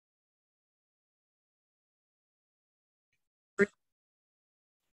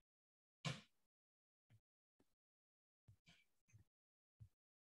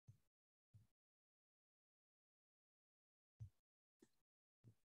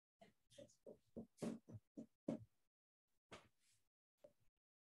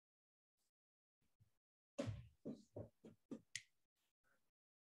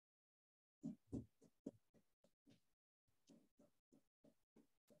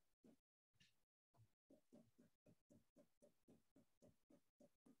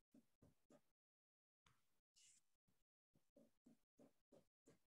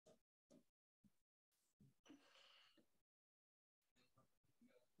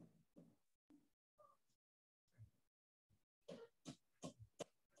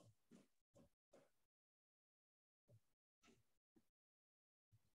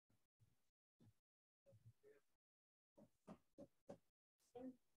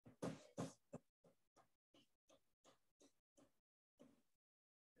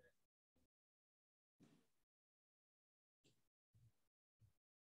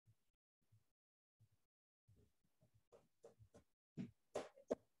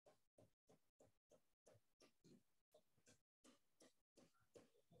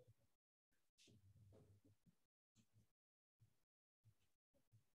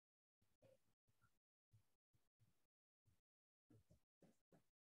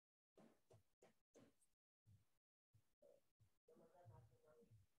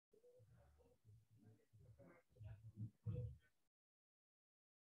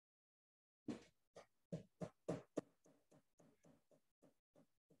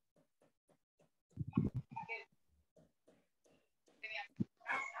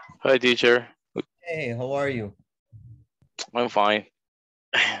Hi, teacher. Hey, how are you? I'm fine.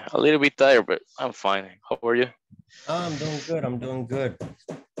 A little bit tired, but I'm fine. How are you? I'm doing good. I'm doing good.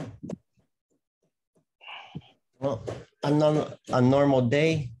 Well, a normal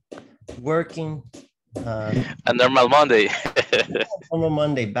day, working. A normal Monday. Normal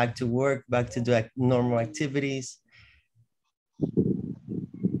Monday, back to work, back to do normal activities.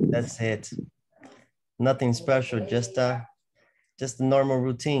 That's it. Nothing special, just the normal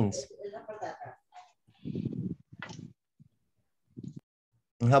routines.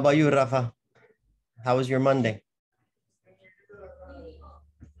 How about you, Rafa? How was your Monday?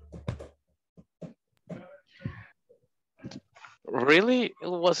 Really, it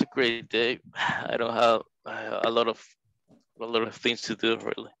was a great day. I don't have a lot of things to do,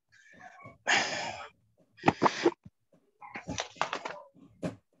 really.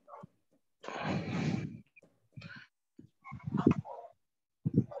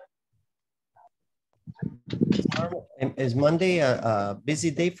 Is Monday a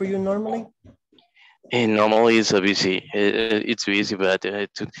busy day for you normally? Normally it's a busy. It's busy, but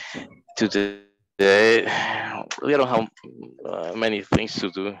today we don't have many things to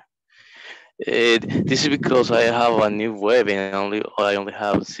do. This is because I have a new web and I only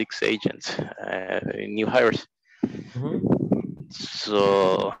have 6 agents, new hires.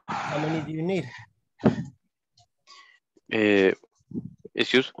 So how many do you need?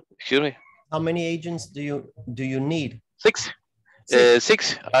 Excuse me. How many agents do you need? 6.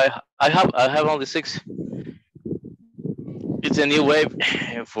 6. I have only 6. It's a new web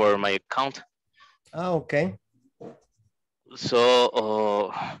for my account. Oh, okay.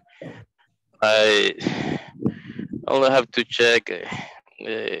 So I only have to check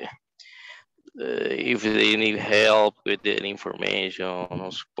if they need help with the information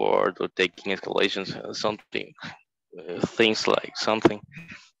or support or taking escalations, something, things like something.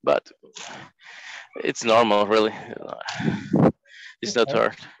 But it's normal, really. It's not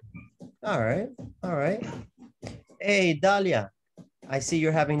hard. All right. All right. Hey, Dalia, I see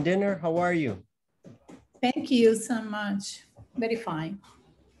you're having dinner. How are you? Thank you so much. Very fine.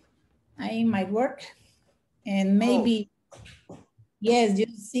 I in my work and maybe, yes, you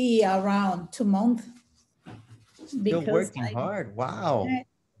see around 2 months. Still working hard. Wow.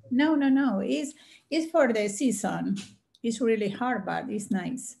 No. It's for the season. It's really hard, but it's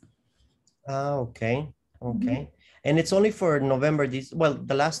nice. Okay. Okay. And it's only for November, well,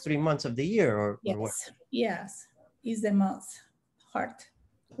 the last 3 months of the year, or what? Yes. It's the most hard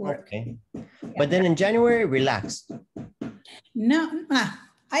work. Okay. Yeah. But then in January, relaxed. No,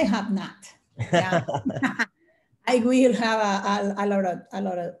 I have not. Yeah. I will have a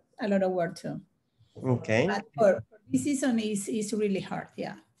lot of work too. Okay. But for this season is really hard.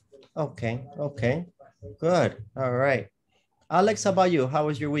 Yeah. Okay. Okay. Good. All right. Alex, how about you? How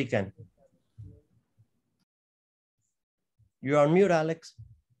was your weekend? You're on mute, Alex.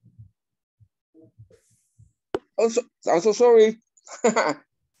 I'm so sorry.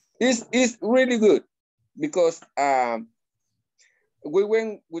 It's really good because we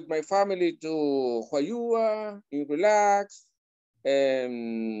went with my family to Huayua in relax,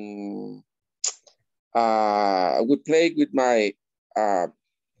 and we played with my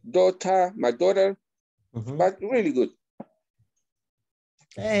daughter, my daughter, but really good.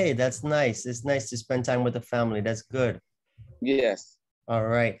 Hey, that's nice. It's nice to spend time with the family. That's good. Yes. All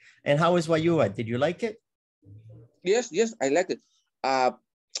right. And how is Wayua? Did you like it? Yes, yes, I like it.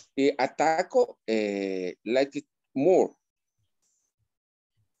 Ataco, like it more.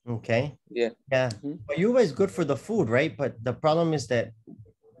 Okay. Yeah. Yeah. Wayua is good for the food, right? But the problem is that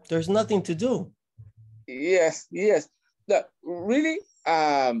there's nothing to do. Yes, yes. Really,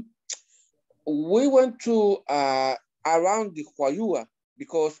 we went to around the Huayua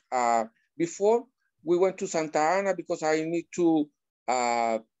because before we went to Santa Ana because I need to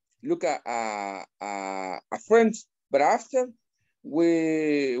look at a friends. But after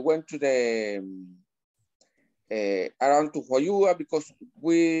we went to the around to Huayua because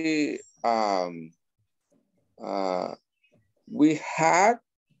we had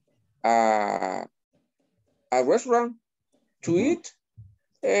a restaurant to eat,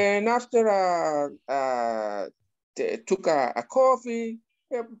 and after took a coffee.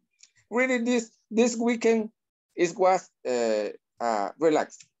 Really, this weekend was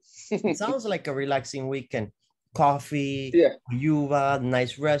relaxed. It sounds like a relaxing weekend. Coffee, Yeah. Yuva,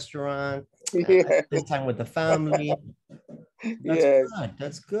 nice restaurant, Yeah. spend time with the family. That's Yes. good.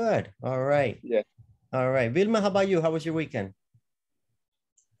 That's good. All right. Yeah. All right. Vilma, how about you? How was your weekend?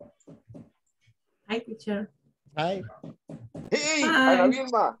 Hi, teacher. Hi. Hey, Hi. Ana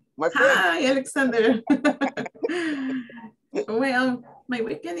Vilma, my friend. Hi, Alexander. Well, my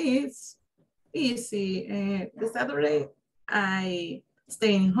weekend is easy. The Saturday, I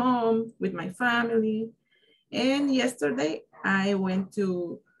staying home with my family. And yesterday, I went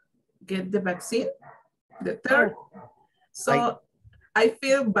to get the vaccine, the third. So I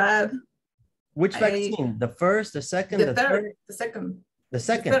feel bad. Which vaccine? The first, the second, the third? The second. The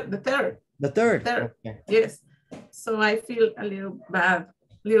second? The third. The third. Okay. Yes. So I feel a little bad,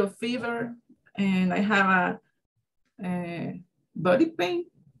 little fever, and I have a body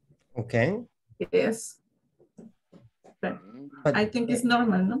pain. Okay. Yes. But I think it's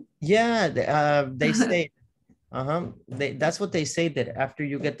normal, no? Yeah, they say, that's what they say, that after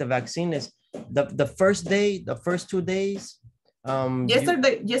you get the vaccine is the first day, the first 2 days.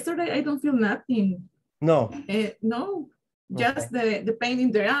 Yesterday I don't feel nothing. No. No, just the pain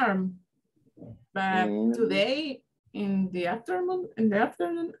in the arm. But today in the afternoon,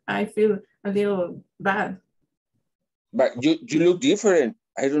 I feel a little bad. But you look different.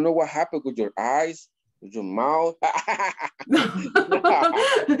 I don't know what happened with your eyes, with your mouth.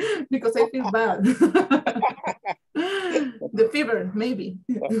 Because I feel bad. The fever, maybe.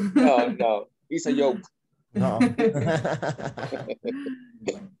 No, it's a joke. No.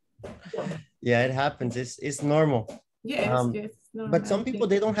 Yeah, it happens. It's normal. Yes, yes. Normal. But some people,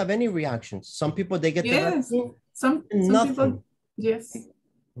 they don't have any reactions. Some people, they get the vaccine. Some people, yes.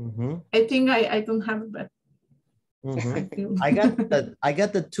 I think I don't have that. I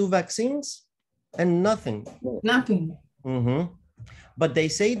got the 2 vaccines and nothing. Nothing. But they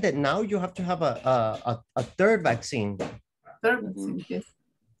say that now you have to have a third vaccine. Third vaccine, yes.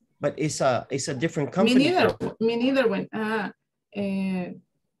 But it's a different company. Me neither. When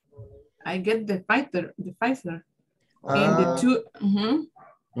I get the Pfizer, and the 2.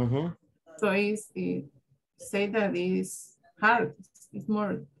 So it say that it's hard. It's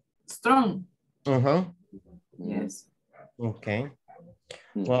more strong. Yes. Okay.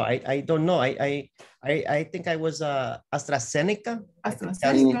 Well, I don't know. I think I was AstraZeneca.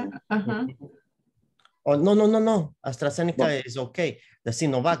 AstraZeneca. Oh, no. AstraZeneca is okay. The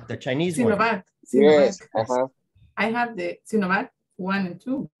Sinovac, the Chinese one. Yes. I have the Sinovac 1 and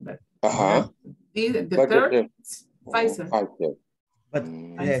 2, but the third Pfizer. But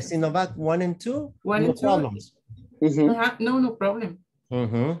the Sinovac 1 and 2, no problems. No problem.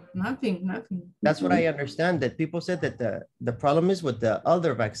 Nothing. That's what I understand, that people said that the problem is with the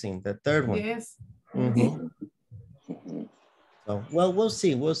other vaccine, the third one. Yes. So, well, we'll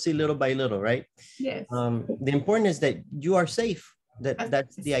see little by little, right? Yes. The important is that you are safe.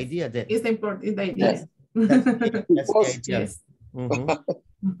 That's the idea. That it's important. It's the idea. Yes. That's the idea. Yes. Okay.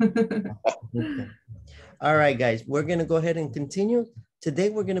 All right, guys, we're going to go ahead and continue. Today,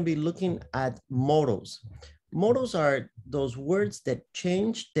 we're going to be looking at modals. Modals are those words that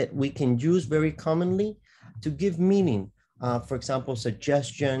change, that we can use very commonly to give meaning. For example,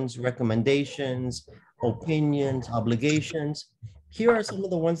 suggestions, recommendations, opinions, obligations. Here are some of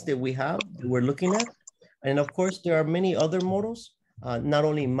the ones that we have that we're looking at. And of course, there are many other modals, not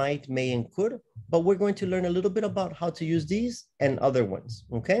only might, may, and could, but we're going to learn a little bit about how to use these and other ones,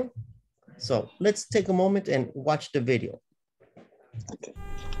 okay? So let's take a moment and watch the video.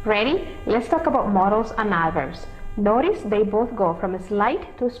 Ready? Let's talk about modals and adverbs. Notice they both go from a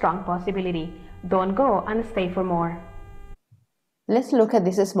slight to strong possibility. Don't go and stay for more. Let's look at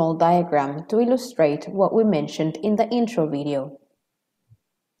this small diagram to illustrate what we mentioned in the intro video.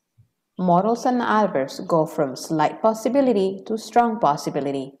 Modals and adverbs go from slight possibility to strong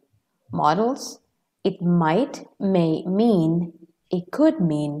possibility. Modals, it might, may mean, it could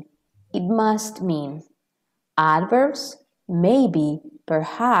mean, it must mean. Adverbs, maybe,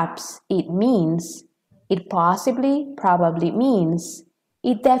 perhaps, it means, it possibly, probably means,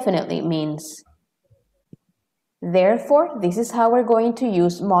 it definitely means. Therefore, this is how we're going to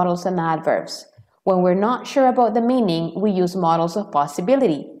use modals and adverbs. When we're not sure about the meaning, we use modals of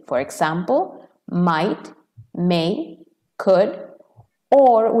possibility. For example, might, may, could,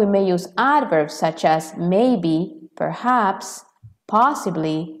 or we may use adverbs such as maybe, perhaps,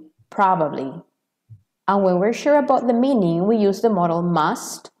 possibly, probably. And when we're sure about the meaning, we use the modal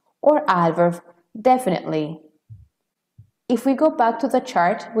must or adverb definitely. If we go back to the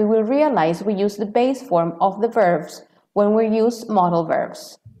chart, we will realize we use the base form of the verbs when we use modal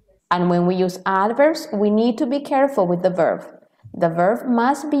verbs. And when we use adverbs, we need to be careful with the verb. The verb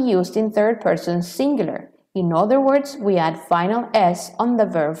must be used in third person singular. In other words, we add final S on the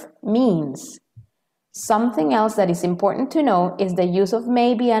verb means. Something else that is important to know is the use of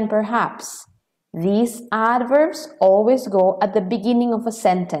maybe and perhaps. These adverbs always go at the beginning of a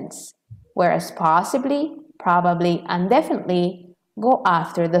sentence, whereas possibly, probably, and definitely go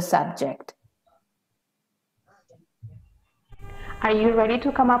after the subject. Are you ready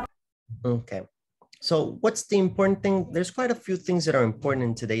to come up? Okay. So what's the important thing? There's quite a few things that are important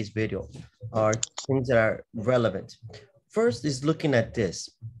in today's video, or things that are relevant. First is looking at this,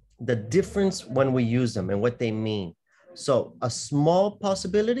 the difference when we use them and what they mean. So a small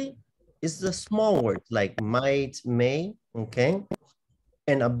possibility is the small word like might, may, okay?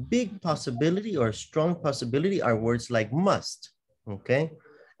 And a big possibility or strong possibility are words like must, okay?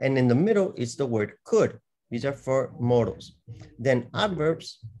 And in the middle is the word could. These are for modals. Then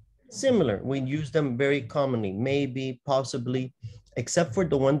adverbs, similar. We use them very commonly, maybe, possibly, except for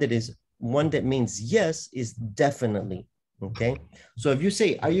the one that means yes is definitely, okay? So if you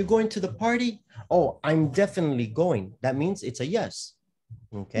say, are you going to the party? Oh, I'm definitely going. That means it's a yes,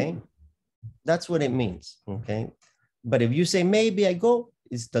 okay? That's what it means, okay? But if you say, maybe I go,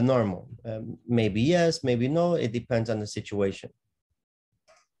 it's the normal. Maybe yes, maybe no, it depends on the situation.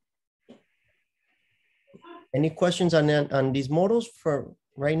 Any questions on these modals for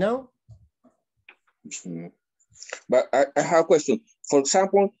right now? But I have a question. For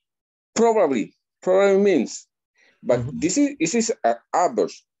example, probably means, but this is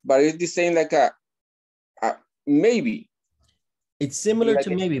adverbs, but it's the same like a maybe. It's similar like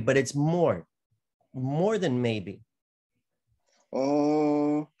to maybe, but it's more than maybe.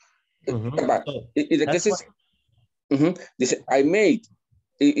 Oh, but so in the cases, this I made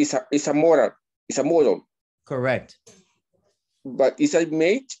is a modal. It's a modal. Correct. But is I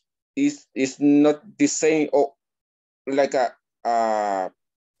made is not the same or like a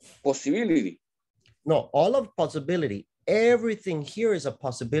possibility. No, all of possibility. Everything here is a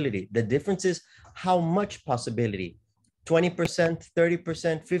possibility. The difference is how much possibility. 20%,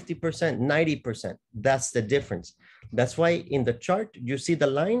 30%, 50%, 90%. That's the difference. That's why in the chart, you see the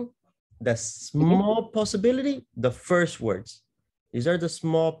line, the small possibility, the first words. These are the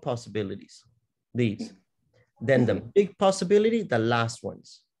small possibilities, these. Then the big possibility, the last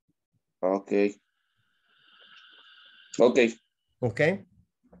ones. Okay. Okay. Okay.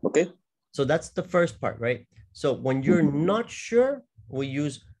 Okay. So that's the first part, right? So when you're not sure, we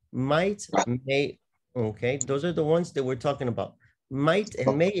use might, may. Okay, those are the ones that we're talking about. Might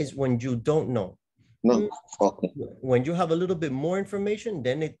and may is when you don't know. No. Okay. When you have a little bit more information,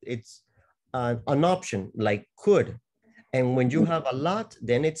 then it's an option like could. And when you have a lot,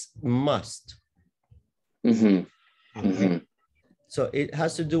 then it's must. Okay. So it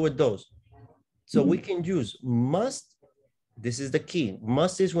has to do with those. So we can use must. This is the key.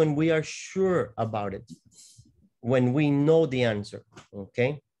 Must is when we are sure about it, when we know the answer.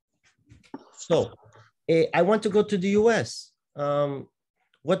 Okay. So I want to go to the US.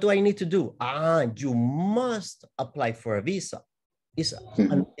 What do I need to do? You must apply for a visa. It's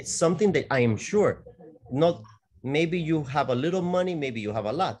something that I am sure. Not maybe you have a little money, maybe you have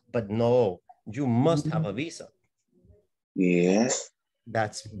a lot, but no, you must have a visa. Yes.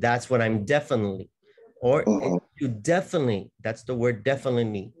 That's what I'm definitely. Or you definitely, that's the word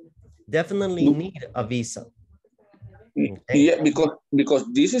definitely need a visa. Okay. Yeah, because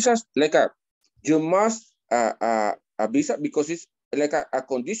this is like you must a visa because it's like a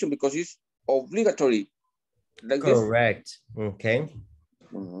condition because it's obligatory. Like correct. This. Okay.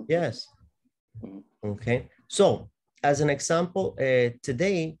 Yes. Okay. So as an example,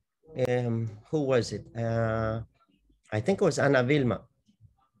 today, who was it? I think it was Ana Vilma.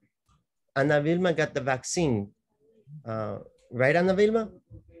 Ana Vilma got the vaccine. Right, Ana Vilma?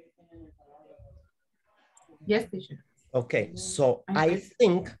 Yes, teacher. Okay, so I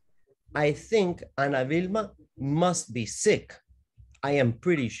think Ana Vilma must be sick. I am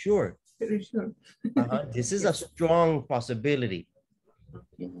pretty sure. Pretty sure. This is a strong possibility.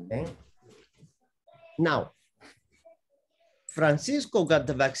 Okay. Now, Francisco got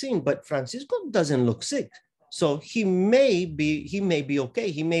the vaccine, but Francisco doesn't look sick. So he may be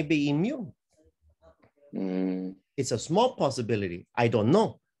okay. He may be immune. It's a small possibility. I don't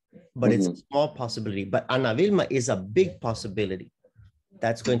know, but it's a small possibility. But Ana Vilma is a big possibility.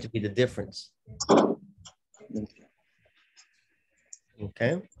 That's going to be the difference.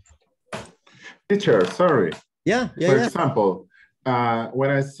 Okay. Teacher, sorry. Yeah. For example, when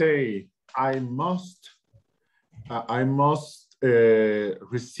I say I must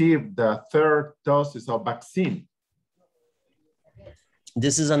receive the third dose of vaccine.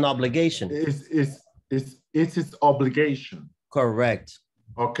 This is an obligation. It's its obligation. Correct.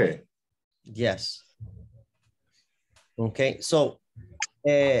 Okay. Yes. Okay. So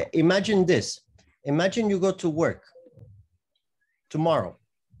imagine this. Imagine you go to work tomorrow.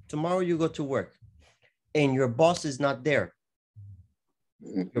 Tomorrow you go to work and your boss is not there.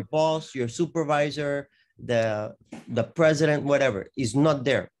 Your boss, your supervisor, the president, whatever, is not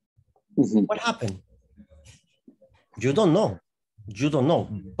there. What happened? You don't know. You don't know,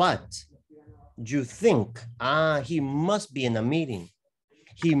 but you think, he must be in a meeting.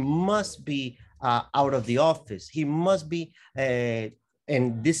 He must be out of the office. He must be,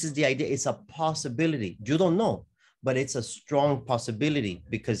 and this is the idea. It's a possibility. You don't know, but it's a strong possibility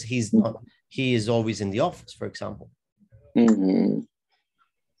because he is always in the office, for example.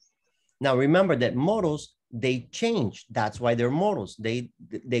 Now, remember that modals, they change. That's why they're modals.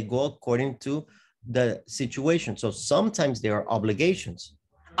 They go according to the situation. So sometimes there are obligations.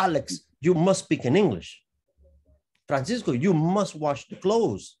 Alex, you must speak in English. Francisco, you must wash the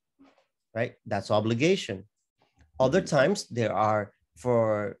clothes, right? That's obligation. Other times there are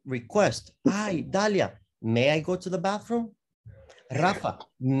for request. Hi, Dalia, may I go to the bathroom? Rafa,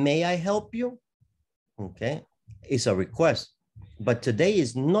 may I help you? Okay, it's a request. But today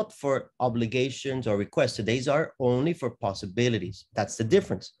is not for obligations or requests. Today's are only for possibilities. That's the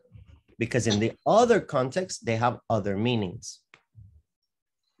difference. Because in the other context, they have other meanings.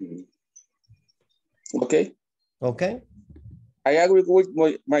 Okay. Okay. I agree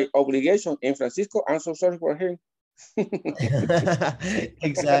with my obligation. And Francisco, I'm so sorry for him.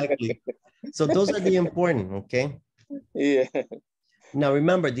 Exactly. So those are the important, okay? Yeah. Now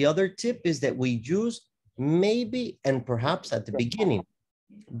remember, the other tip is that we use maybe and perhaps at the beginning,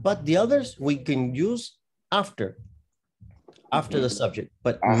 but the others we can use after the subject,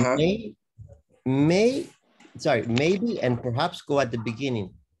 but maybe and perhaps go at the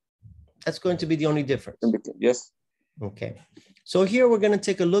beginning. That's going to be the only difference. Yes. Okay. So here we're going to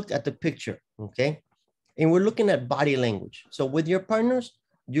take a look at the picture, okay? And we're looking at body language. So with your partners,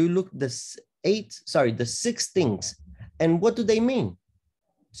 you look the 6 things. And what do they mean?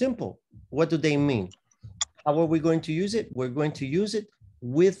 Simple. What do they mean? How are we going to use it? We're going to use it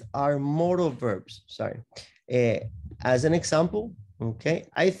with our modal verbs. As an example, okay,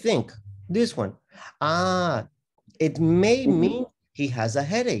 I think this one. It may mean he has a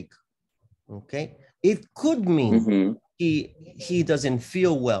headache. Okay, it could mean he doesn't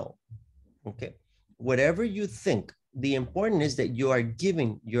feel well. Okay, whatever you think, the important is that you are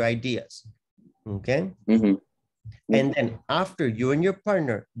giving your ideas. Okay. And then after you and your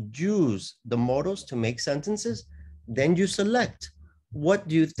partner use the modals to make sentences, then you select what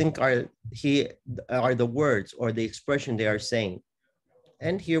do you think are the words or the expression they are saying.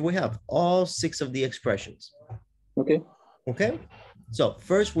 And here we have all 6 of the expressions. Okay. Okay. So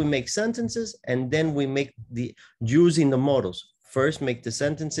first we make sentences and then we make using the modals. First make the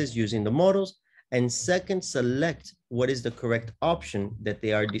sentences using the modals and second select what is the correct option that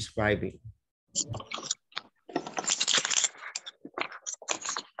they are describing.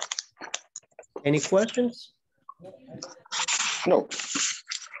 Any questions? No.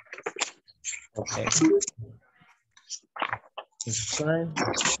 Okay. It's fine.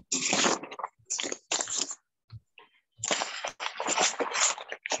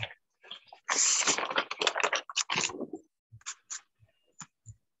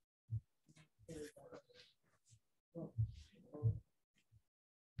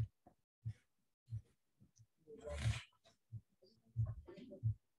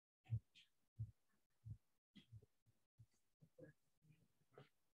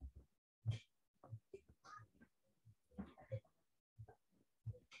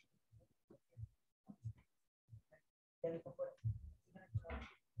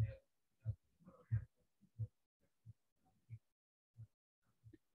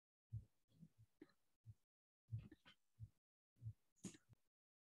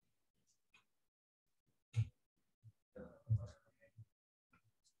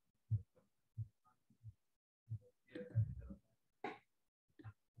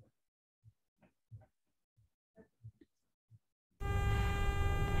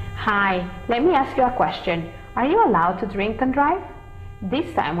 Hi, let me ask you a question. Are you allowed to drink and drive?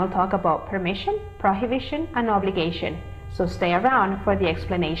 This time we'll talk about permission, prohibition, and obligation. So stay around for the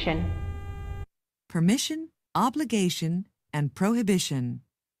explanation. Permission, obligation, and prohibition.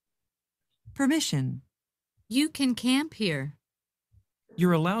 Permission. You can camp here.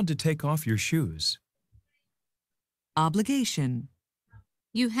 You're allowed to take off your shoes. Obligation.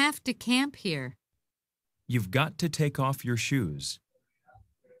 You have to camp here. You've got to take off your shoes.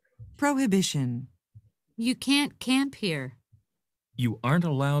 Prohibition. You can't camp here. You aren't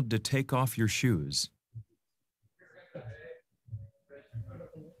allowed to take off your shoes.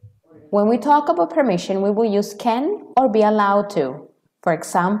 When we talk about permission, we will use can or be allowed to. For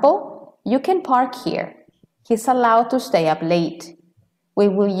example, you can park here. He's allowed to stay up late. We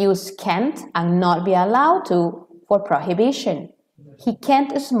will use can't and not be allowed to for prohibition. He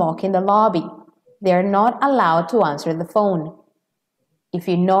can't smoke in the lobby. They are not allowed to answer the phone. If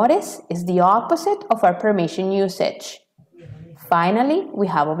you notice, it's the opposite of our permission usage. Finally, we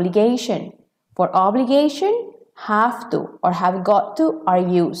have obligation. For obligation, have to or have got to are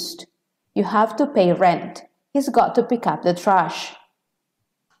used. You have to pay rent. He's got to pick up the trash.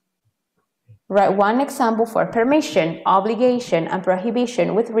 Write one example for permission, obligation, and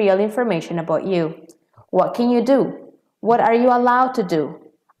prohibition with real information about you. What can you do? What are you allowed to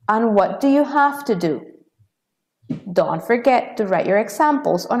do? And what do you have to do? Don't forget to write your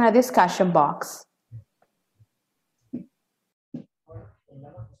examples on our discussion box.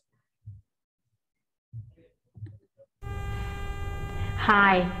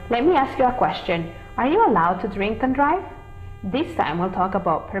 Hi, let me ask you a question. Are you allowed to drink and drive? This time we'll talk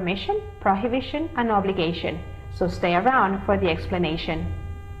about permission, prohibition, and obligation. So stay around for the explanation.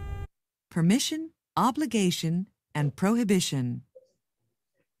 Permission, obligation, and prohibition.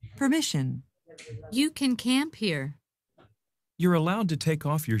 Permission. You can camp here. You're allowed to take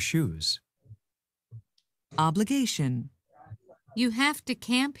off your shoes. Obligation. You have to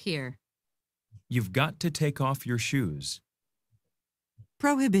camp here. You've got to take off your shoes.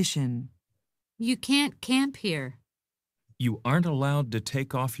 Prohibition. You can't camp here. You aren't allowed to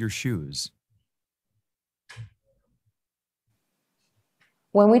take off your shoes.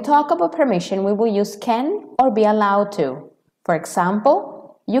 When we talk about permission, we will use can or be allowed to. For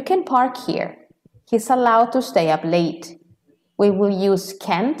example, you can park here. He's allowed to stay up late. We will use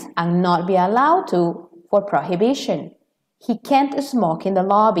can't and not be allowed to for prohibition. He can't smoke in the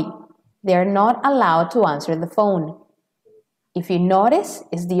lobby. They are not allowed to answer the phone. If you notice,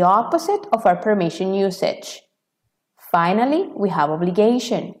 it's the opposite of our permission usage. Finally, we have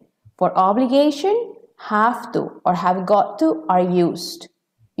obligation. For obligation, have to or have got to are used.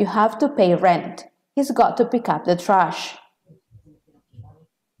 You have to pay rent. He's got to pick up the trash.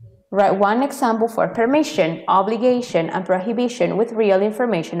 Write one example for permission, obligation, and prohibition with real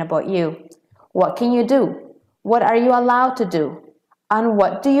information about you. What can you do? What are you allowed to do? And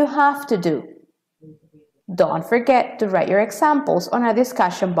what do you have to do? Don't forget to write your examples on our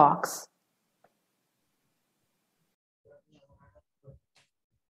discussion box.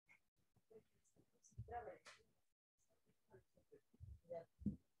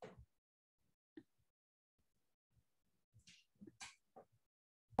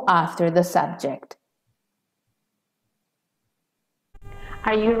 After the subject.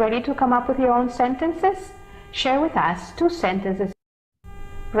 Are you ready to come up with your own sentences? Share with us 2 sentences.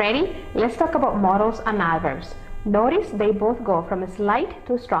 Ready? Let's talk about modals and adverbs. Notice they both go from a slight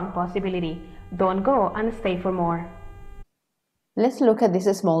to a strong possibility. Don't go and stay for more. Let's look at this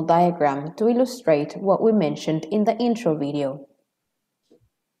small diagram to illustrate what we mentioned in the intro video.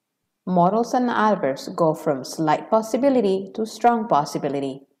 Modals and adverbs go from slight possibility to strong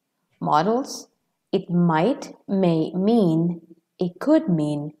possibility. Modals, it might, may mean, it could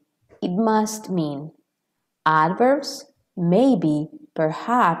mean, it must mean. Adverbs, maybe,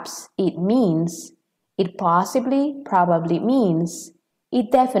 perhaps, it means, it possibly, probably means,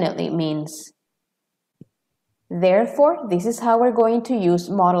 it definitely means. Therefore, this is how we're going to use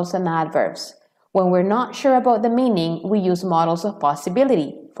modals and adverbs. When we're not sure about the meaning, we use modals of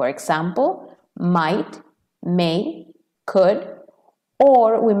possibility. For example, might, may, could,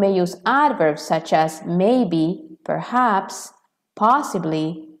 or we may use adverbs such as maybe, perhaps,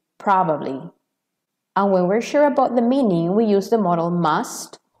 possibly, probably. And when we're sure about the meaning, we use the modal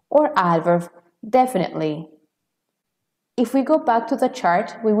must or adverb definitely. If we go back to the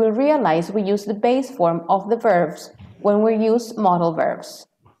chart, we will realize we use the base form of the verbs when we use modal verbs.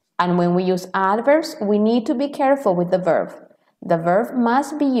 And when we use adverbs, we need to be careful with the verb. The verb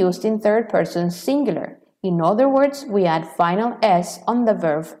must be used in third person singular. In other words, we add final S on the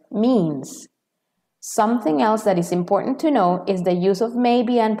verb means. Something else that is important to know is the use of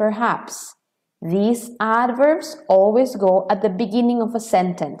maybe and perhaps. These adverbs always go at the beginning of a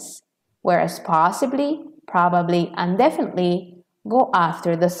sentence, whereas possibly, probably, and definitely go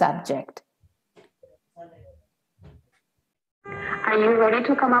after the subject. Are you ready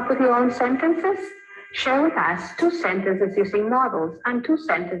to come up with your own sentences? Share with us 2 sentences using modals and 2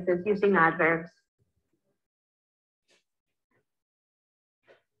 sentences using adverbs.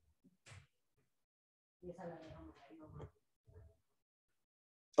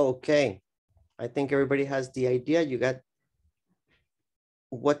 Okay, I think everybody has the idea. You got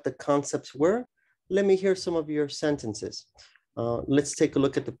what the concepts were. Let me hear some of your sentences. Let's take a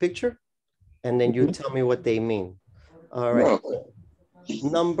look at the picture and then you tell me what they mean. All right.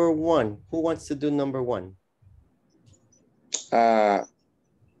 Number 1. Who wants to do number 1?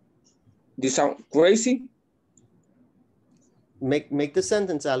 This sound crazy? Make the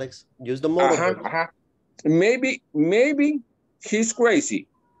sentence, Alex. Use the modal verb. Maybe he's crazy.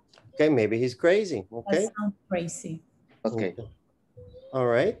 Okay, maybe he's crazy. Okay. That sounds crazy. Okay. All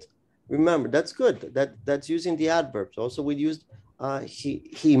right. Remember, that's good. That's using the adverbs. Also, we used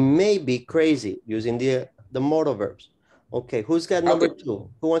he may be crazy using the modal verbs. Okay, who's got number 2?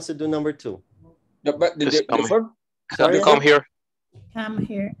 Who wants to do number 2? But the first, come here. Come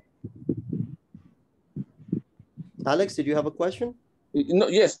here. Alex, did you have a question? No,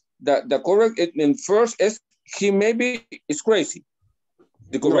 yes. The correct in first is he maybe is crazy.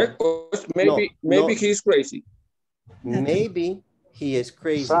 The correct was maybe he is crazy. Maybe he is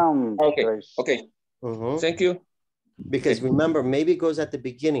crazy. Okay. Thank you. Because remember, maybe goes at the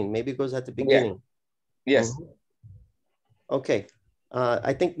beginning. Maybe goes at the beginning. Yeah. Yes. Okay.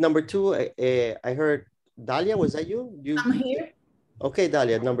 I think number 2, I heard Dalia, was that you? Come here. Okay,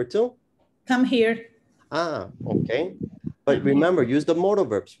 Dalia, number 2. Come here. Ah, okay. But remember, use the modal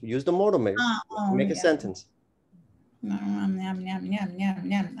verbs. Use the modal verbs. Make a sentence. I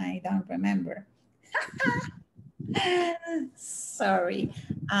don't remember. Sorry.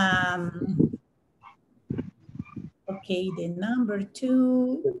 Okay, the number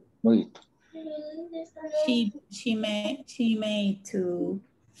 2. She may to.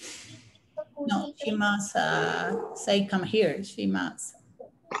 No, she must say come here. She must.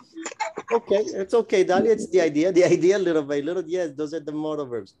 Okay, it's okay, Dalia. It's the idea. The idea, little by little. Yes, those are the modal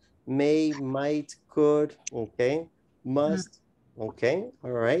verbs. May, might, could. Okay, must. Okay,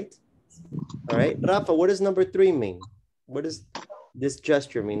 all right. All right, Rafa, what does number 3 mean? What does this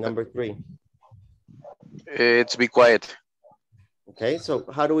gesture mean, number 3? It's be quiet. Okay, so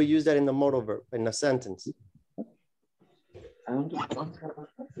how do we use that in the modal verb, in a sentence?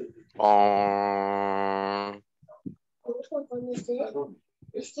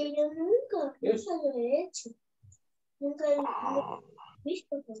 Es que yo nunca lo he hecho. Nunca lo he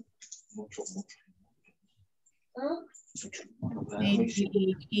visto. Mucho.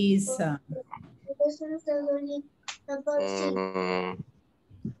 Maybe he's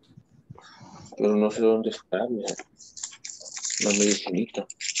pero no sé dónde está, la medicinita.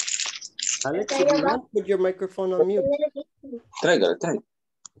 Alex, if you want, put your microphone on mute. Tráigala.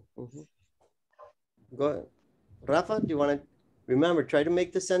 Go ahead. Rafa, do you want to remember, try to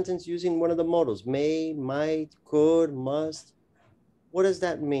make the sentence using one of the modals. May, might, could, must. What does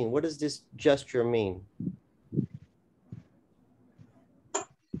that mean? What does this gesture mean?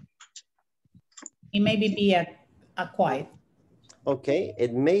 It may be a quiet. Okay,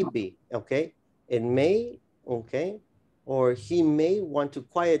 it may be, okay. It may, okay. Or he may want to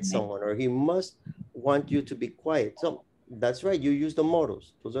quiet someone, or he must want you to be quiet. So that's right, you use the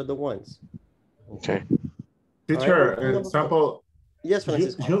modals. Those are the ones. Okay. Teacher, example. Yes,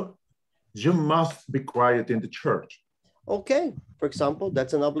 Francisco. You must be quiet in the church. Okay, for example,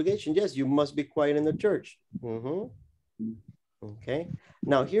 that's an obligation. Yes, you must be quiet in the church. Okay,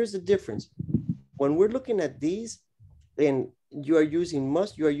 now here's the difference. When we're looking at these, and you are using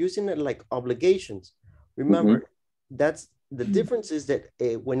must, you are using it like obligations. Remember, that's the difference is that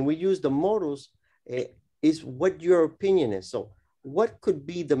when we use the modals, is what your opinion is. So what could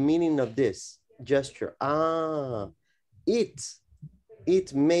be the meaning of this gesture?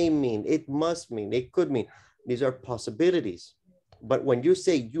 It may mean, it must mean, it could mean. These are possibilities. But when you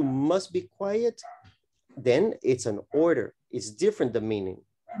say you must be quiet, then it's an order. It's different, the meaning.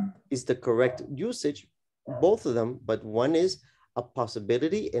 It's the correct usage, both of them, but one is a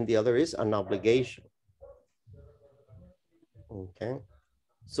possibility and the other is an obligation. Okay.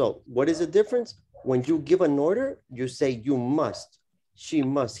 So what is the difference? When you give an order, you say you must, she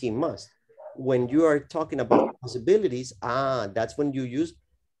must, he must. When you are talking about possibilities, that's when you use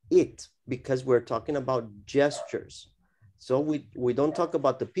it, because we're talking about gestures. So we don't talk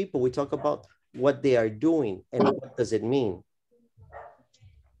about the people, we talk about what they are doing and what does it mean.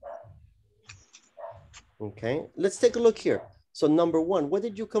 Okay, let's take a look here. So number one, what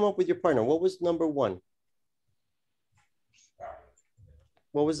did you come up with your partner? What was number one?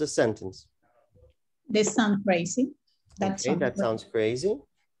 What was the sentence? They sound crazy. Okay, that sounds crazy.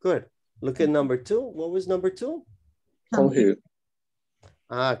 Good. Look at number two. What was number two? Come here.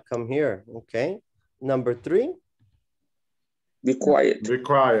 Ah, come here. Okay. Number three? Be quiet. Be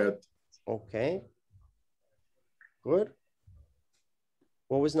quiet. Okay. Good.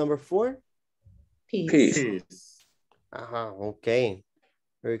 What was number four? Peace. Peace. Okay.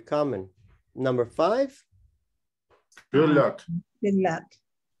 Very common. Number five? Good luck. Good luck.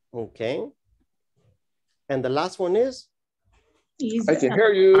 Okay. And the last one is? I can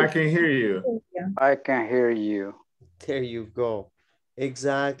hear you. I can hear you. I can hear you. There you go.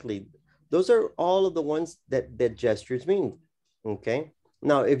 Exactly. Those are all of the ones that gestures mean. Okay.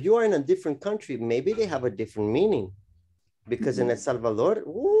 Now, if you are in a different country, maybe they have a different meaning. Because in El Salvador,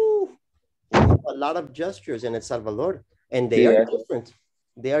 we have a lot of gestures in El Salvador, and they are different.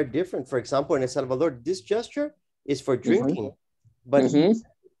 They are different. For example, in El Salvador, this gesture is for drinking.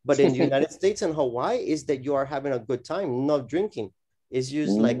 But in the United States and Hawaii is that you are having a good time, not drinking. It's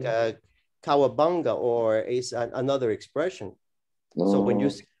used like a cowabunga or is another expression. So when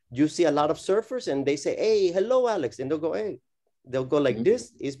you see a lot of surfers and they say, hey, hello, Alex, and they'll go, hey, they'll go like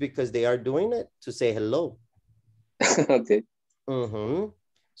this is because they are doing it to say hello. Okay.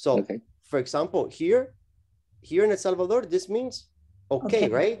 So for example, here in El Salvador, this means okay,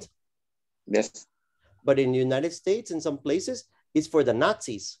 right? Yes. But in the United States, in some places, it's for the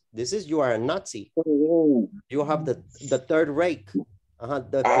Nazis. This is, you are a Nazi. You have the third Reich,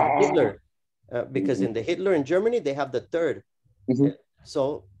 the Hitler. Because in the Hitler in Germany, they have the third.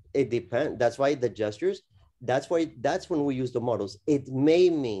 So it depends. That's why the gestures, that's when we use the modals. It may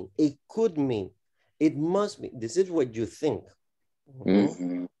mean, it could mean, it must mean. This is what you think.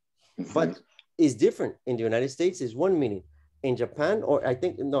 But it's different. In the United States, is one meaning. In Japan, or I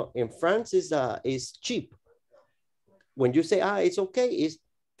think, no, in France is cheap. When you say, it's okay, is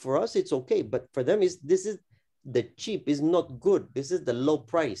for us, it's okay. But for them, this is the cheap, is not good. This is the low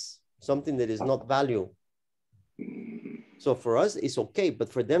price, something that is not value. So for us, it's okay.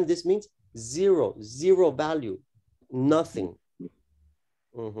 But for them, this means zero value, nothing.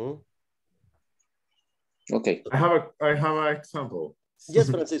 Okay. I have an example. Yes,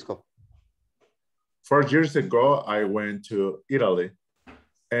 Francisco. 4 years ago, I went to Italy.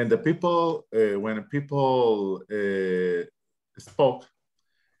 And the people, when people spoke,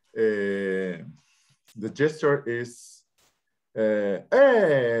 the gesture is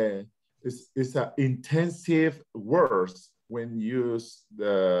a intensive words when use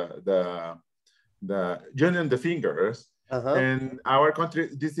the joining the fingers. In our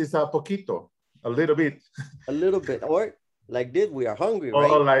country, this is a poquito, a little bit. A little bit, or like this, we are hungry,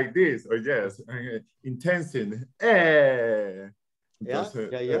 right? Or like this, or yes, intensive.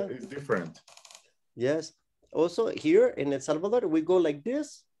 It's different. Yes. Also here in El Salvador, we go like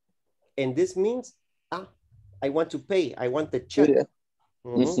this, and this means, I want to pay. I want the check.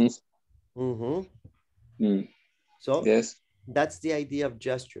 So that's the idea of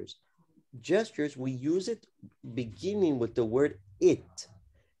gestures. Gestures, we use it beginning with the word it,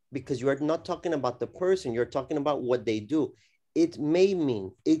 because you are not talking about the person. You're talking about what they do. It may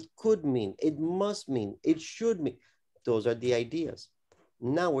mean, it could mean, it must mean, it should mean. Those are the ideas.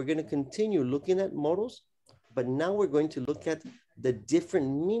 Now we're going to continue looking at modals, but now we're going to look at the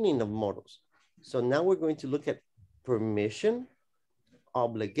different meaning of modals. So now we're going to look at permission,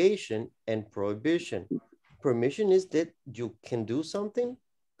 obligation, and prohibition. Permission is that you can do something.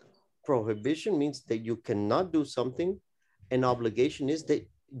 Prohibition means that you cannot do something. And obligation is that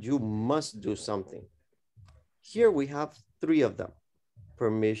you must do something. Here we have 3 of them.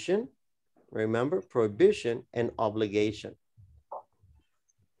 Permission, remember, prohibition, and obligation.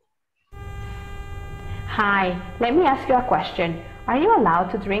 Hi, let me ask you a question. Are you allowed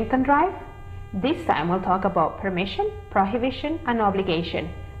to drink and drive? This time we'll talk about permission, prohibition, and obligation.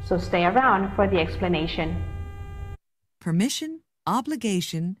 So stay around for the explanation. Permission,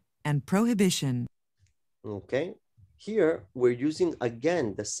 obligation, and prohibition. Okay, here we're using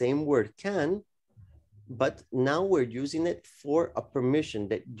again the same word can, but now we're using it for a permission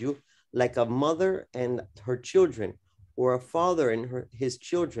that you, like a mother and her children, or a father and his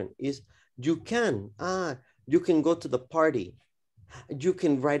children, is you can go to the party. You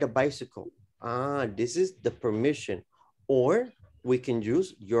can ride a bicycle. This is the permission. Or we can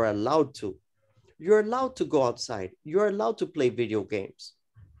use you're allowed to. You're allowed to go outside. You're allowed to play video games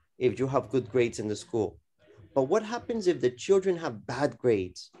if you have good grades in the school. But what happens if the children have bad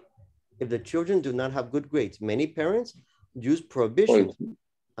grades? if the children do not have good grades. Many parents use prohibition.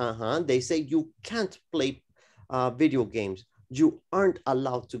 They say you can't play video games. You aren't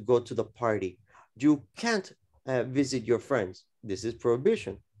allowed to go to the party. You can't visit your friends. This is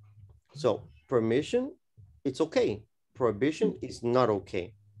prohibition. So permission, it's okay. Prohibition is not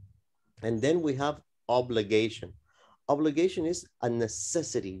okay. And then we have obligation. Obligation is a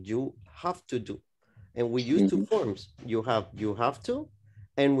necessity. You have to do. And we use two forms. You have to,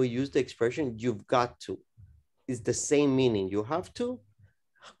 and we use the expression you've got to. It's the same meaning. You have to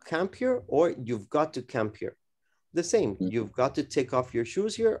camp here, or you've got to camp here. The same. You've got to take off your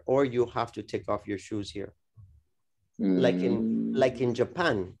shoes here, or you have to take off your shoes here. Like in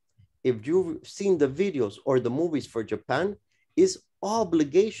Japan, if you've seen the videos or the movies for Japan, it's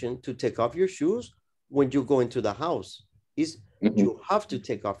obligation to take off your shoes when you go into the house. You have to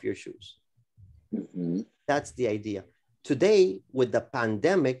take off your shoes. That's the idea. Today, with the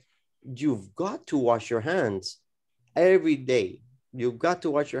pandemic, you've got to wash your hands every day. You've got to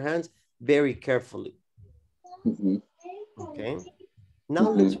wash your hands very carefully. Okay. Now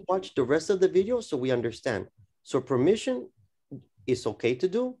let's watch the rest of the video so we understand. So permission is okay to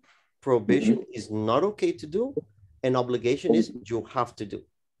do. Prohibition is not okay to do. And obligation is you have to do.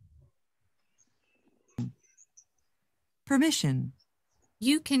 Permission.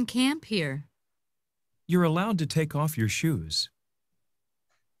 You can camp here. You're allowed to take off your shoes.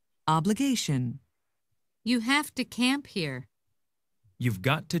 Obligation. You have to camp here. You've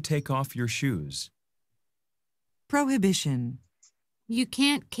got to take off your shoes. Prohibition. You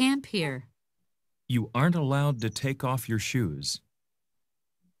can't camp here. You aren't allowed to take off your shoes.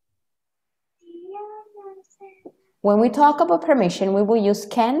 When we talk about permission, we will use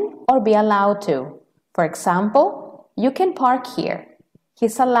can or be allowed to. For example, you can park here.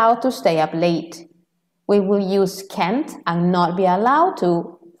 He's allowed to stay up late. We will use can't and not be allowed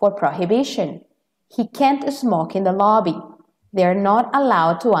to for prohibition. He can't smoke in the lobby. They are not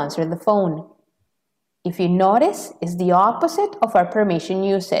allowed to answer the phone. If you notice, it's the opposite of our permission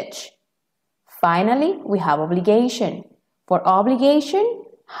usage. Finally, we have obligation. For obligation,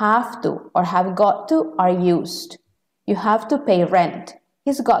 have to or have got to are used. You have to pay rent.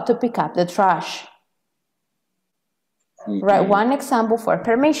 He's got to pick up the trash. Write one example for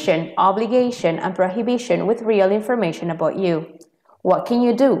permission, obligation, and prohibition with real information about you. What can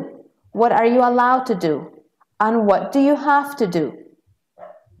you do? What are you allowed to do? And what do you have to do?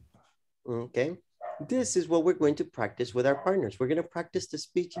 Okay. This is what we're going to practice with our partners. We're going to practice the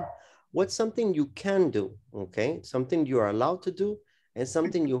speaking. What's something you can do? Okay. Something you are allowed to do and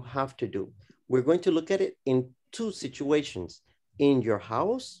something you have to do. We're going to look at it in two situations. In your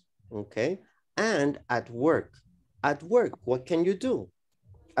house, okay, and at work. At work, what can you do?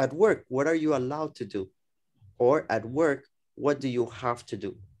 At work, what are you allowed to do? Or at work, what do you have to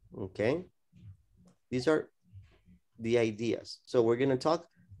do? Okay. These are the ideas. So we're going to talk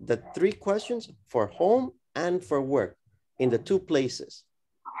the three questions for home and for work in the two places.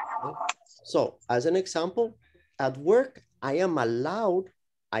 Okay. So as an example, at work, I am allowed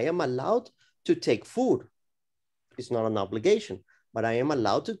to take food. It's not an obligation, but I am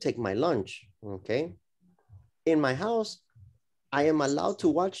allowed to take my lunch. Okay. In my house, I am allowed to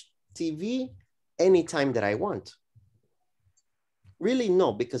watch TV anytime that I want. Really,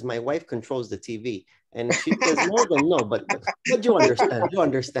 no, because my wife controls the TV and she says no, then no, but you understand, you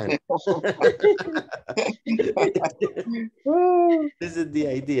understand. This is the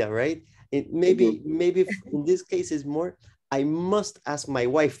idea, right? Maybe in this case is more, I must ask my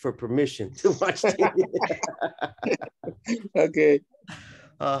wife for permission to watch TV. Okay.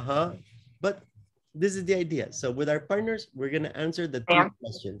 But this is the idea. So with our partners, we're going to answer the three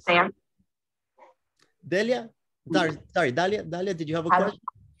questions. Delia, sorry, Dalia, did you have a question?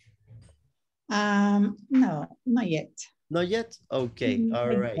 No, not yet. Not yet? Okay, all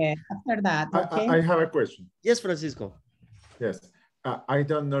right. Yeah, after that, okay. I have a question. Yes, Francisco. Yes, I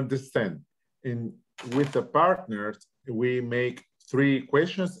don't understand. With the partners, we make 3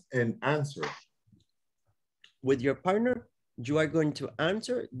 questions and answers. With your partner, you are going to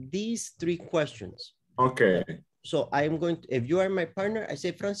answer these 3 questions. Okay. So I'm going to, if you are my partner, I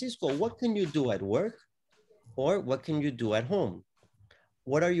say, Francisco, what can you do at work? Or what can you do at home?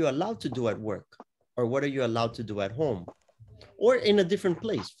 What are you allowed to do at work? Or what are you allowed to do at home? Or in a different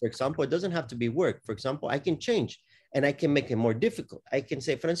place. For example, it doesn't have to be work. For example, I can change and I can make it more difficult. I can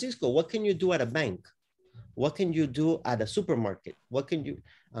say, Francisco, what can you do at a bank? What can you do at a supermarket? What can you,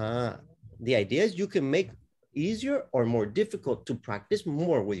 the idea is you can make easier or more difficult to practice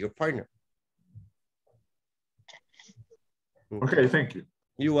more with your partner. Okay, thank you.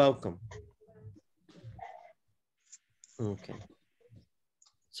 You're welcome. Okay.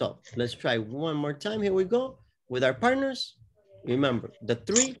 So let's try one more time. Here we go. With our partners, remember the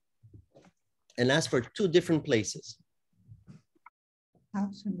 3 and ask for 2 different places.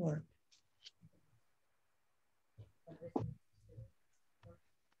 House and work.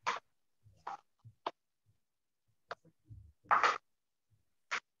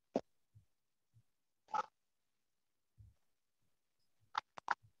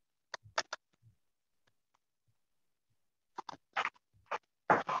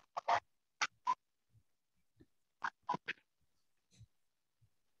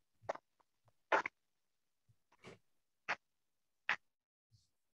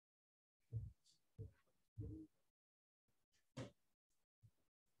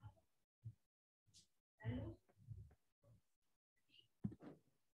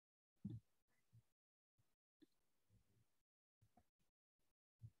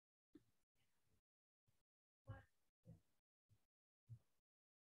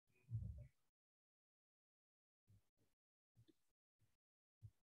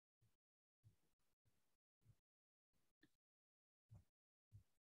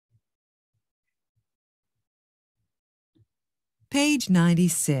 Page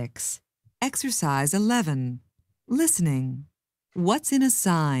 96. Exercise 11. Listening. What's in a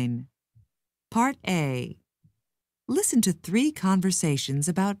sign? Part A. Listen to 3 conversations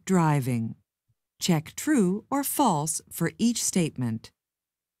about driving. Check true or false for each statement.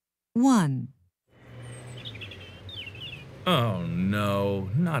 1. Oh no,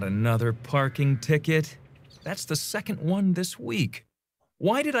 not another parking ticket. That's the second one this week.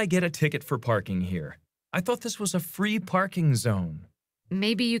 Why did I get a ticket for parking here? I thought this was a free parking zone.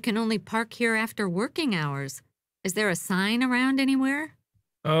 Maybe you can only park here after working hours. Is there a sign around anywhere?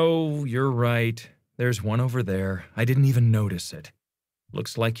 Oh, you're right. There's one over there. I didn't even notice it.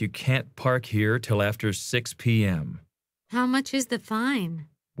 Looks like you can't park here till after 6 p.m. How much is the fine?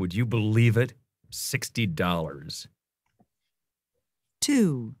 Would you believe it? $60.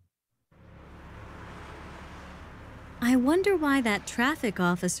 2. I wonder why that traffic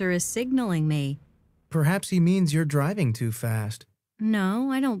officer is signaling me. Perhaps he means you're driving too fast.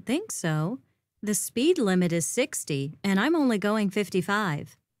 No, I don't think so. The speed limit is 60, and I'm only going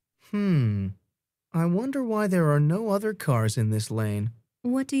 55. I wonder why there are no other cars in this lane.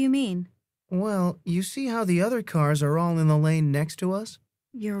 What do you mean? Well, you see how the other cars are all in the lane next to us?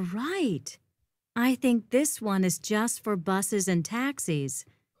 You're right. I think this one is just for buses and taxis.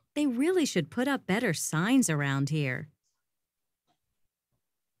 They really should put up better signs around here.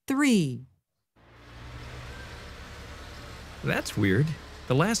 3. That's weird.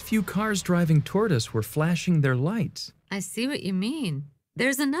 The last few cars driving toward us were flashing their lights. I see what you mean.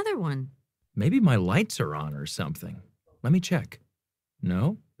 There's another one. Maybe my lights are on or something. Let me check.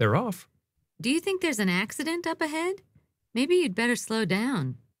 No, they're off. Do you think there's an accident up ahead? Maybe you'd better slow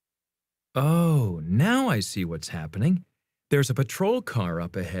down. Oh, now I see what's happening. There's a patrol car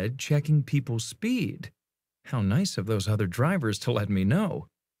up ahead checking people's speed. How nice of those other drivers to let me know.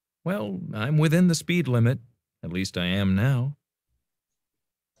 Well, I'm within the speed limit. At least I am now.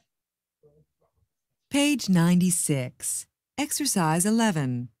 Page 96. Exercise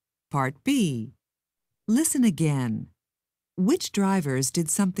 11. Part B. Listen again. Which drivers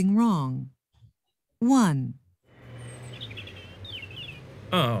did something wrong? 1.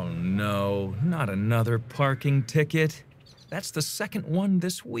 Oh no, not another parking ticket. That's the second one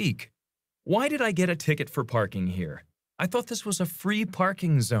this week. Why did I get a ticket for parking here? I thought this was a free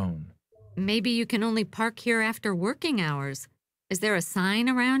parking zone. Maybe you can only park here after working hours. Is there a sign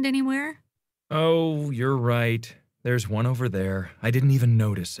around anywhere? Oh, you're right. There's one over there. I didn't even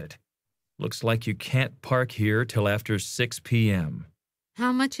notice it. Looks like you can't park here till after 6 p.m.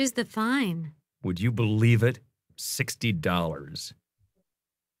 How much is the fine? Would you believe it? $60.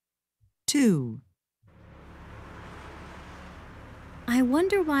 2. I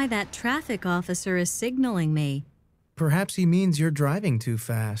wonder why that traffic officer is signaling me. Perhaps he means you're driving too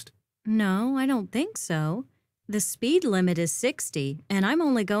fast. No, I don't think so. The speed limit is 60, and I'm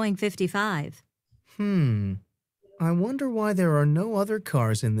only going 55. I wonder why there are no other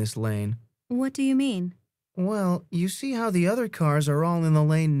cars in this lane. What do you mean? Well, you see how the other cars are all in the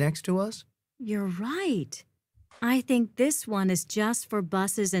lane next to us? You're right. I think this one is just for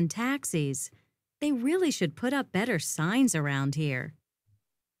buses and taxis. They really should put up better signs around here.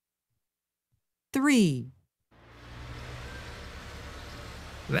 3.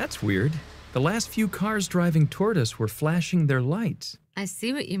 That's weird. The last few cars driving toward us were flashing their lights. I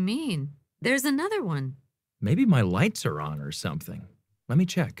see what you mean. There's another one. Maybe my lights are on or something. Let me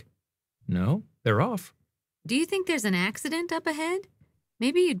check. No, they're off. Do you think there's an accident up ahead?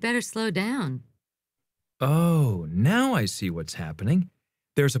 Maybe you'd better slow down. Oh, now I see what's happening.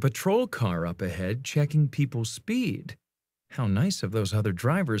 There's a patrol car up ahead checking people's speed. How nice of those other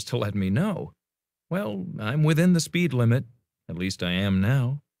drivers to let me know. Well, I'm within the speed limit. At least I am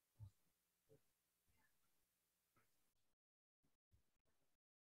now.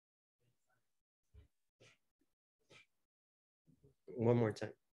 One more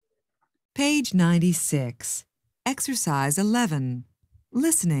time. Page 96. Exercise 11.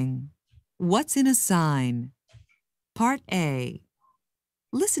 Listening. What's in a sign? Part A.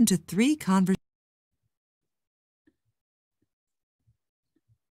 Listen to 3 conversations.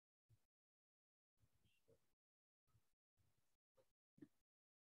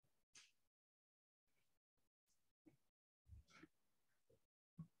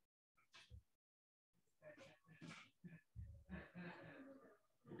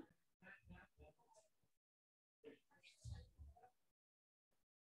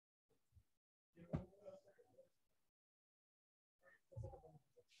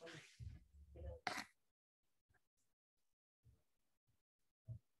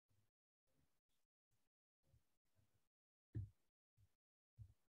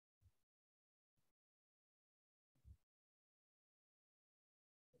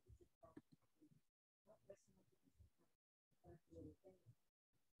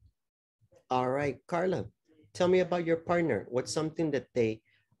 All right, Carla, tell me about your partner. What's something that they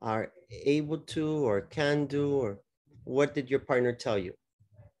are able to or can do, or what did your partner tell you?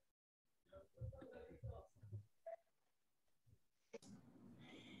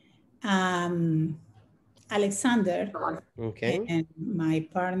 Alexander, okay, and my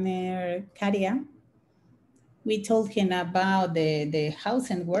partner, Karia, we told him about the house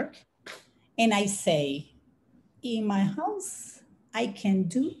and work. And I say, in my house, I can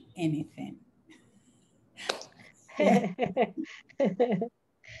do anything. Yeah.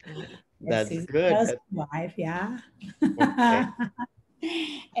 That's Yes, good. That's That's wife, yeah. okay.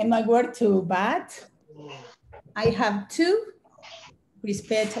 And my work too, but I have to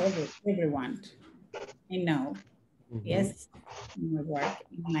respect everyone. You know, yes, in my work,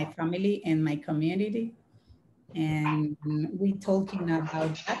 in my family, and my community. And we talking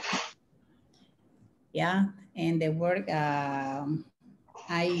about that. Yeah, and the work, I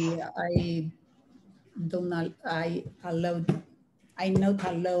do not, I not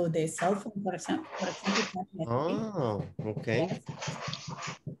allow the cell phone, for example. Oh, okay. Yes.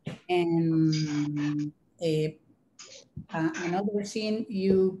 And another thing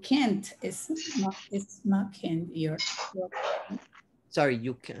you can't, it's not can your Sorry,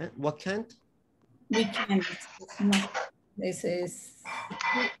 you can't, what can't? we can't smoke. This is,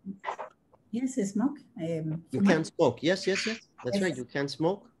 yes, smoke. You can't smoke. Yes, yes, yes. That's yes. right. You can't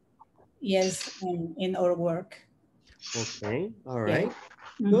smoke. Yes, in our work. Okay, all right.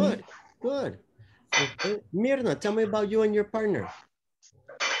 Yeah. Good, good. Okay. Mirna, tell me about you and your partner.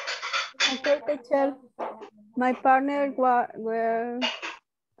 Okay, teacher. My partner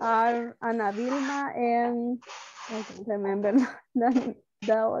are Ana Vilma and I don't remember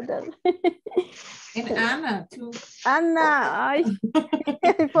the other. And Anna too. Anna, I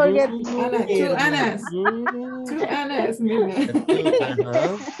forget. Anna, 2 Annas. 2 Annas,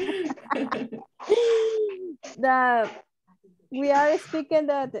 that we are speaking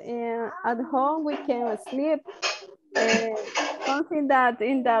that at home we can sleep. Something that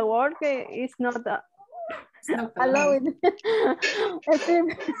in the work is not allowed.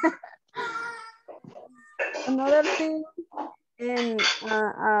 Another thing in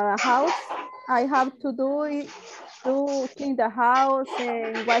a house, I have to do it to clean the house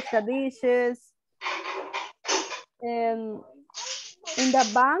and wash the dishes. And in the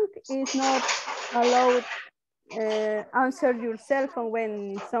bank, it's not allowed answer your cell phone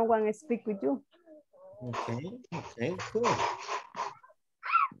when someone speaks with you. Okay, okay, cool. I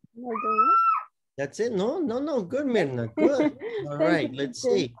don't know. That's it? No, no, no. Good, Mirna. Good. All right, let's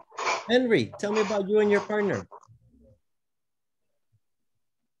see. Henry, tell me about you and your partner.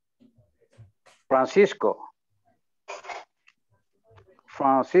 Francisco.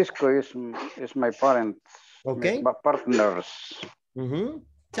 Francisco is my parents. Okay. My partners.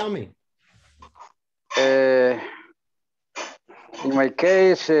 Tell me. In my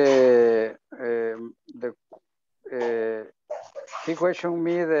case, he questioned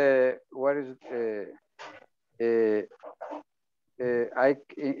me what is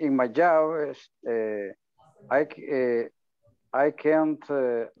in my job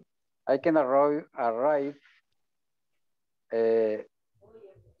I can arrive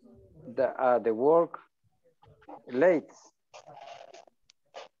the work late.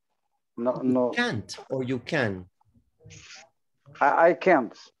 No, you can't or you can. I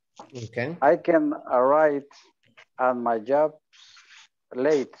can't. Okay. I can arrive at my job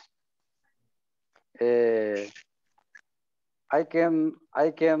late. I can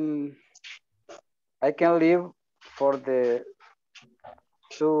leave for the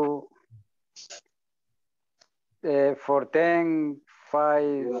for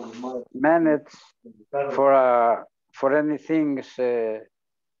 5 minutes for anything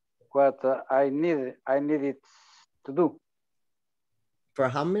what I need it to do. For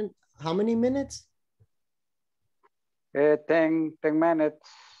how many minutes? 10 minutes.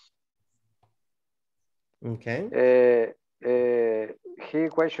 Okay. He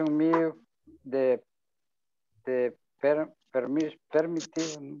questioned me the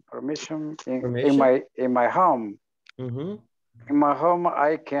permission in my home. Mm-hmm. In my home,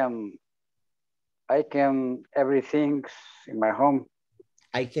 I can everything in my home.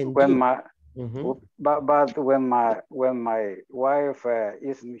 I can when do. My mm-hmm. but when my wife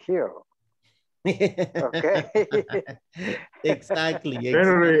isn't here. Okay. Exactly.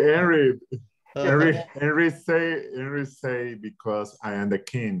 Henry say because I am the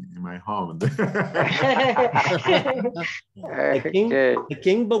king in my home. The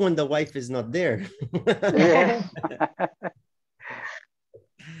king, but when the wife is not there. Yes.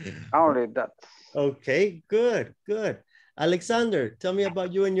 Only that. Okay, good. Alexander, tell me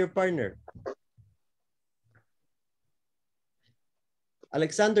about you and your partner.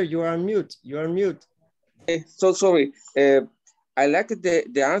 Alexander, you are on mute. So sorry. I like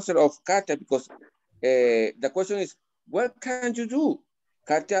the answer of Katya because the question is, what can you do?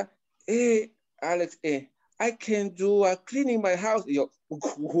 Katya, Alex, I can do cleaning my house.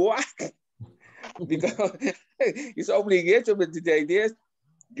 What? Because it's obligation, but the idea is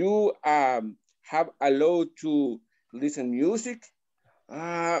you have allowed to listen music.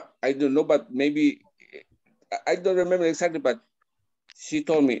 I don't know, but maybe, I don't remember exactly, but she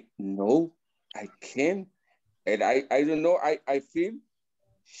told me, no, I can't. And I don't know, I feel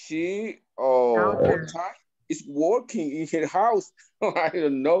she all time is working in her house. I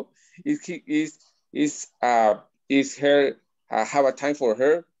don't know. Is her have a time for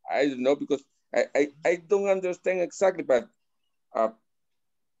her? I don't know because I don't understand exactly, but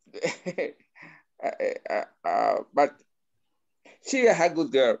but she a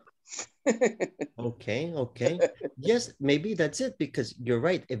good girl. Okay. Yes, maybe that's it because you're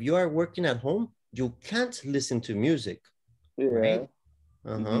right. If you are working at home, you can't listen to music. Yeah. Right?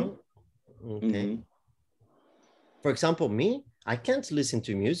 Okay. Mm-hmm. For example, me, I can't listen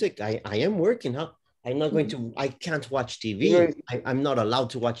to music. I am working. I'm not going to, I can't watch TV. I'm not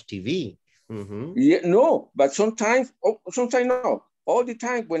allowed to watch TV. Mm-hmm. Yeah, no, but sometimes no. All the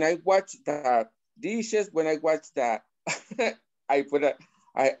time when I watch the dishes, when I watch the, I put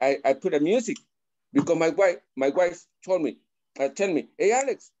a music because my wife tell me, hey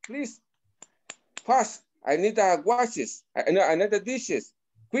Alex, please, fast. I need the washes. I need the dishes.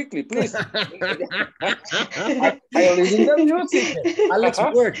 Quickly, please. I listen to music. Alex,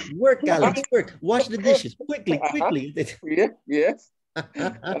 work, Alex, work. Wash the dishes quickly. Yes.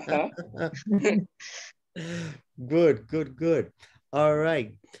 Good. All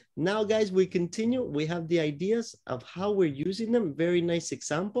right. Now, guys, we continue. We have the ideas of how we're using them. Very nice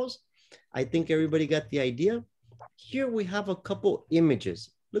examples. I think everybody got the idea. Here we have a couple images.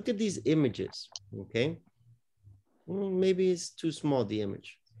 Look at these images, okay? Maybe it's too small, the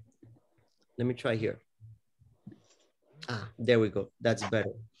image. Let me try here. There we go. That's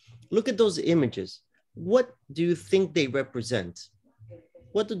better. Look at those images. What do you think they represent?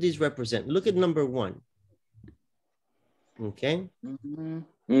 What do these represent? Look at number 1. Okay.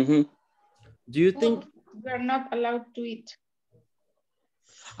 Mm-hmm. Do you think we're not allowed to eat?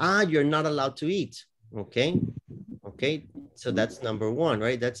 You're not allowed to eat. Okay. So that's number 1,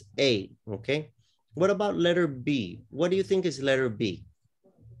 right? That's A. Okay. What about letter B? What do you think is letter B?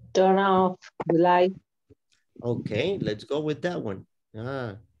 Turn off the light. Okay, let's go with that one.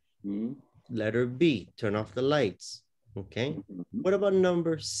 Letter B, turn off the lights. Okay. What about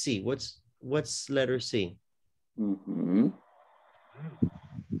number C? What's letter C? Don't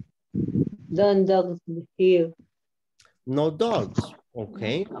dogs here. No dogs.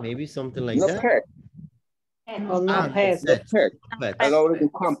 Okay, maybe something like no that. Pet. No pets. No pets. Allowed on the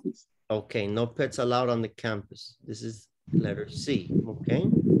campus. Okay, no pets allowed on the campus. This is letter C. Okay.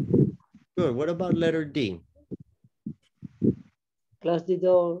 Good. What about letter D? Close the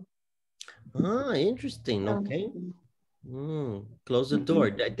door. Interesting. Okay. Close the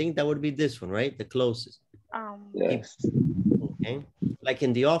door. I think that would be this one, right? The closest. Yes. Okay. Like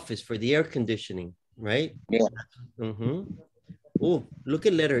in the office for the air conditioning, right? Yeah. Oh, look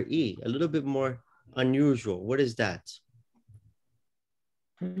at letter E. A little bit more unusual. What is that?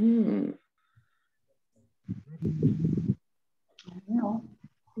 No.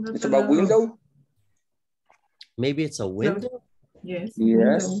 It's about window? Maybe it's a window? Yes.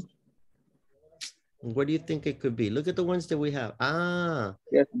 Yes. Window. What do you think it could be? Look at the ones that we have. Ah.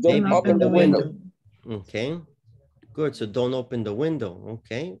 Yes, don't maybe open the window. Okay. Good. So don't open the window.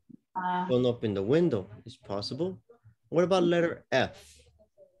 Okay. Don't open the window. It's possible. What about letter F?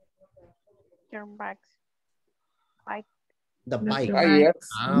 Your bags. Bike. The bike. Yes.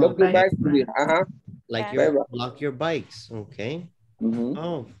 Ah, Lock your okay. bags. Like Yeah. your lock your bikes. Okay.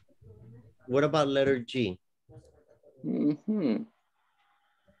 Oh. What about letter G?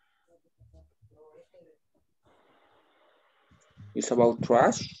 It's about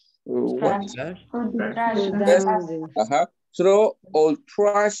trash. What? Trash. Yes. Throw all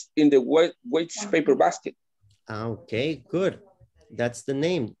trash in the waste paper basket. Okay, good. That's the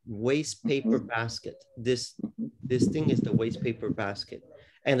name, waste paper basket. This thing is the waste paper basket.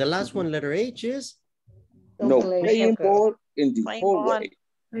 And the last one, letter H is? No, playing ball in the hallway.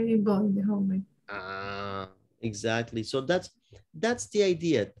 Playing ball in the hallway. Ah, exactly. So that's the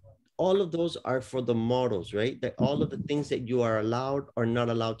idea. All of those are for the models, right? That all of the things that you are allowed or not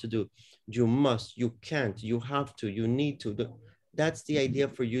allowed to do. You must, you can't, you have to, you need to. That's the idea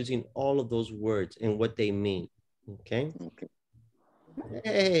for using all of those words and what they mean, okay?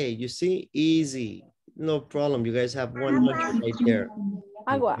 Hey, you see, easy. No problem. You guys have 100 right there.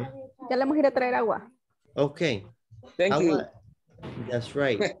 Agua. Ya le hemos ido a traer agua. Okay. Thank you. That's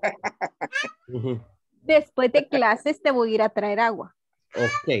right. Después de clases te voy a ir a traer agua.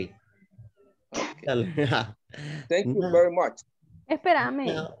 Okay. Thank you very much.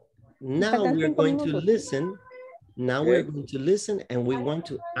 Espérame. Now we're going to listen. Now we're going to listen and we want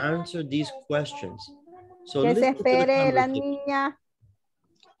to answer these questions. So que se listen to the espere la conversation. niña.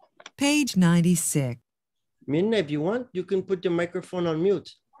 Page 96. Mirna, if you want, you can put your microphone on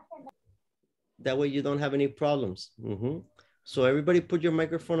mute. That way you don't have any problems. So everybody put your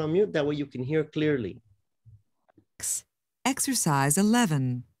microphone on mute. That way you can hear clearly. Exercise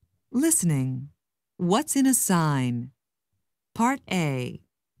 11. Listening. What's in a sign? Part A.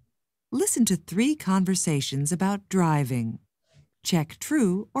 Listen to 3 conversations about driving. Check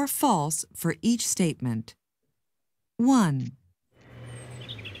true or false for each statement. 1.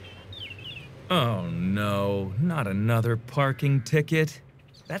 Oh no, not another parking ticket.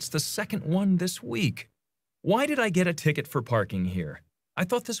 That's the second one this week. Why did I get a ticket for parking here? I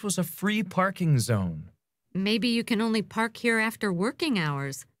thought this was a free parking zone. Maybe you can only park here after working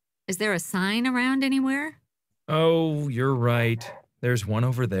hours. Is there a sign around anywhere? Oh, you're right. There's one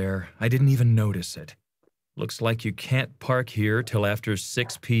over there. I didn't even notice it. Looks like you can't park here till after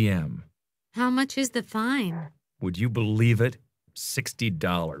 6 p.m. How much is the fine? Would you believe it?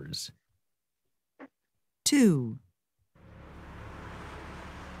 $60. 2.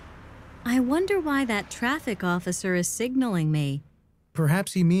 I wonder why that traffic officer is signaling me.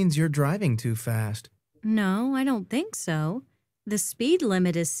 Perhaps he means you're driving too fast. No, I don't think so. The speed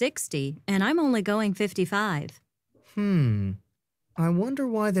limit is 60, and I'm only going 55. I wonder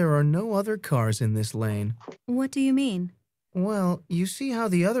why there are no other cars in this lane. What do you mean? Well, you see how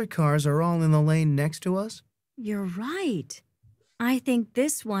the other cars are all in the lane next to us? You're right. I think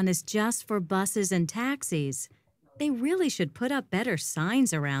this one is just for buses and taxis. They really should put up better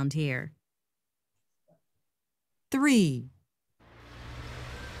signs around here. 3.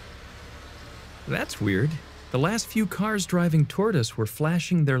 That's weird. The last few cars driving toward us were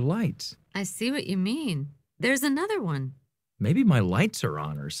flashing their lights. I see what you mean. There's another one. Maybe my lights are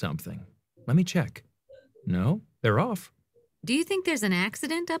on or something. Let me check. No, they're off. Do you think there's an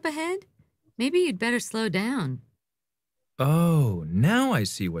accident up ahead? Maybe you'd better slow down. Oh, now I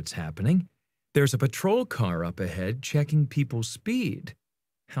see what's happening. There's a patrol car up ahead checking people's speed.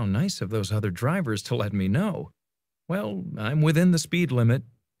 How nice of those other drivers to let me know. Well, I'm within the speed limit.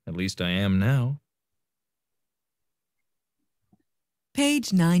 At least I am now.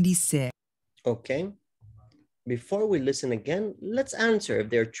 Page 96. Okay. Before we listen again, let's answer if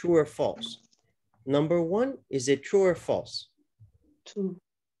they're true or false. Number 1, is it true or false? True.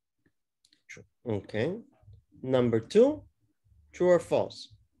 True. Okay. Number 2, true or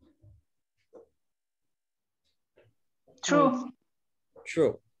false? True.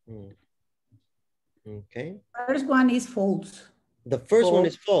 True. Okay. First one is false. The first one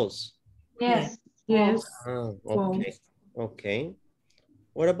is false. Yes. Yes. Ah, okay. Okay.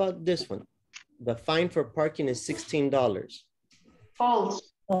 What about this one? The fine for parking is $16.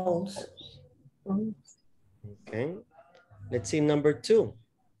 False. False. Okay. Let's see number 2.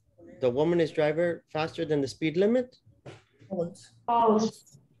 The woman is driving faster than the speed limit? False.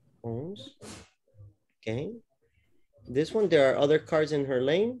 False. False. Okay. This one, there are other cars in her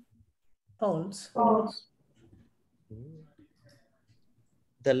lane? False. False.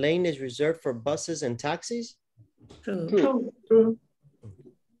 the lane is reserved for buses and taxis? True.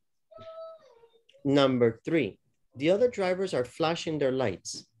 Number 3, the other drivers are flashing their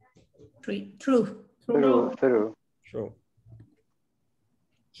lights. True. True.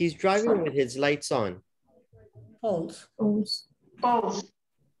 He's driving with his lights on. False.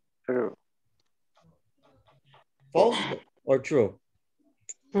 True. False or true?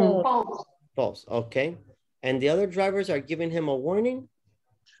 False. False, okay. And the other drivers are giving him a warning?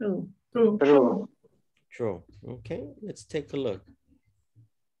 True. True. Okay, let's take a look.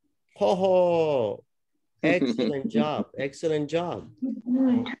 Oh, excellent job. Excellent job.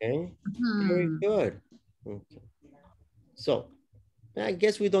 Okay, very good. Okay. So, I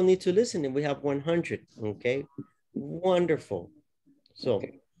guess we don't need to listen if we have 100. Okay, wonderful. So,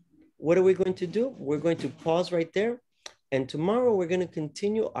 what are we going to do? We're going to pause right there. And tomorrow we're going to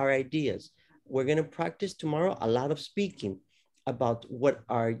continue our ideas. We're going to practice tomorrow a lot of speaking about what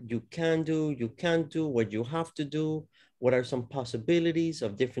are you can do, you can't do, what you have to do, what are some possibilities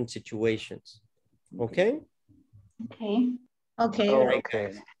of different situations. Okay? Okay. All right,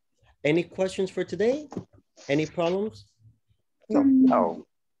 guys. Any questions for today? Any problems? No.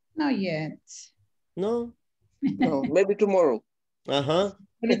 Not yet. No? No, maybe tomorrow. Uh-huh.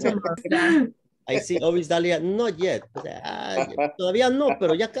 Maybe tomorrow. I see always Dalia, not yet. Todavía no,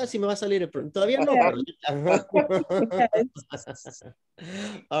 pero ya casi me va a salir. Todavía no, pero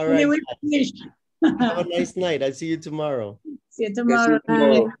all right. Have a nice night. I'll see you tomorrow. See you tomorrow.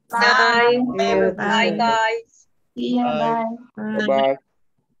 Bye. Bye, guys. Yeah, Bye. bye. Bye-bye.